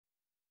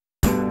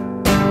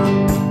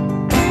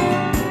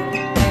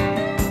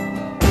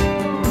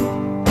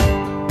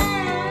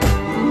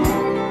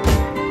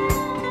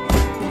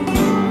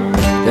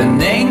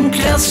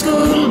öka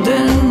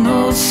skulden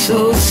och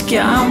så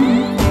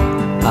skam.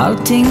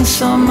 Allting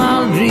som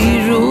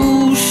aldrig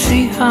rors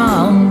i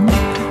hamn.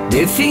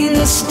 Det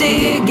finns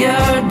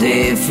stegar,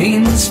 det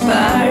finns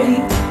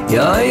berg.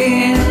 Jag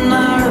är en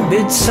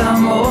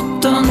arbetsam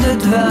åttonde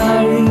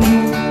dvärg.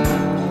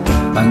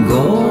 Man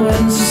går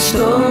en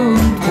stund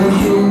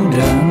på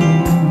jorden,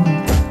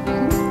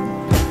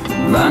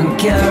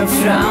 vankar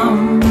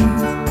fram.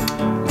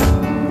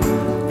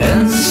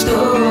 En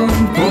stund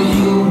på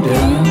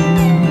jorden,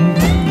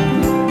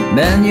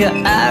 men jag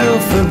är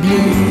och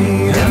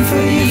förblir en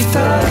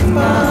förgiftad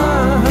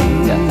man.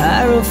 Jag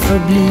är och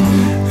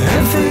förblir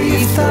en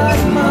förgiftad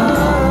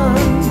man.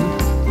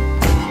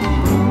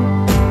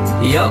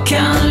 Jag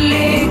kan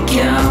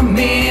leka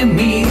med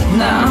mitt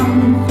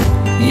namn.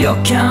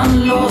 Jag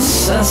kan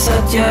låtsas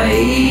att jag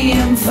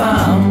är en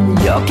fan.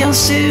 Jag kan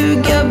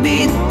suga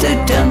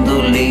bittert,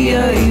 ändå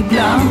lea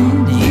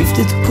ibland.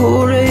 Giftet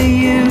går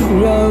ej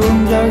ur, jag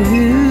undrar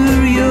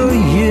hur gör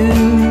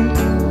djur.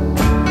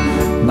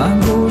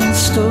 Man går en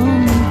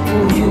stund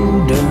på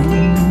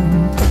jorden,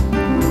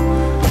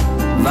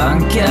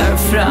 vankar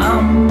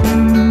fram.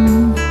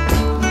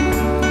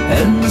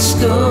 En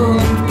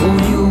stund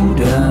på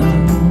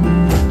jorden,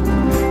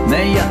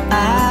 men jag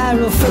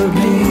är och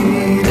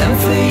förblir en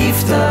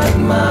förgiftad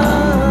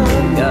man.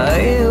 Jag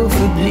är och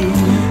förblir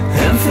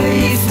en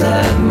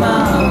förgiftad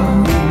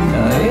man.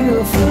 Jag är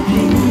och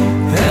förblir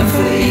en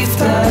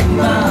förgiftad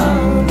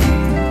man.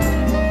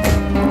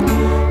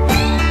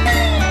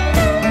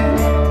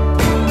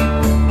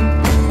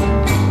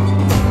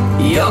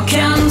 Jag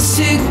kan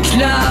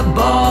cykla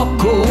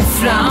bak och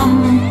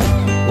fram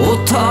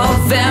och ta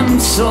vem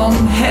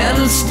som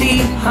helst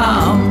i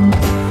hamn.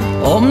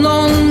 Om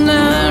någon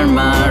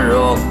närmar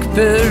och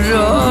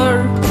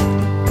berör,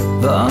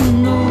 var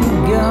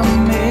noga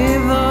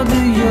med vad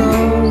du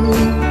gör.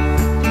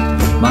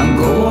 Man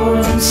går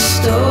en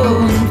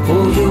stund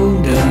på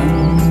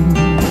jorden,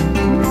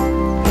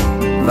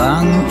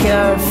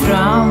 vankar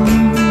fram.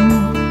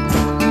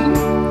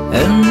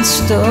 En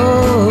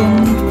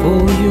stund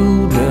på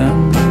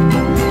jorden,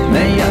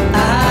 men jag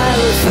är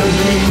och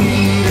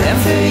förblir en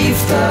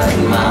förgiftad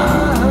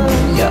man.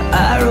 Jag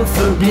är och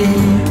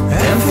förblir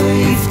en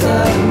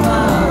förgiftad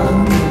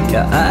man.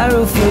 Jag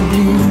är och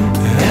förblir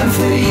en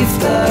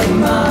förgiftad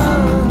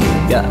man.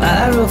 Jag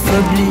är och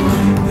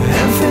förblir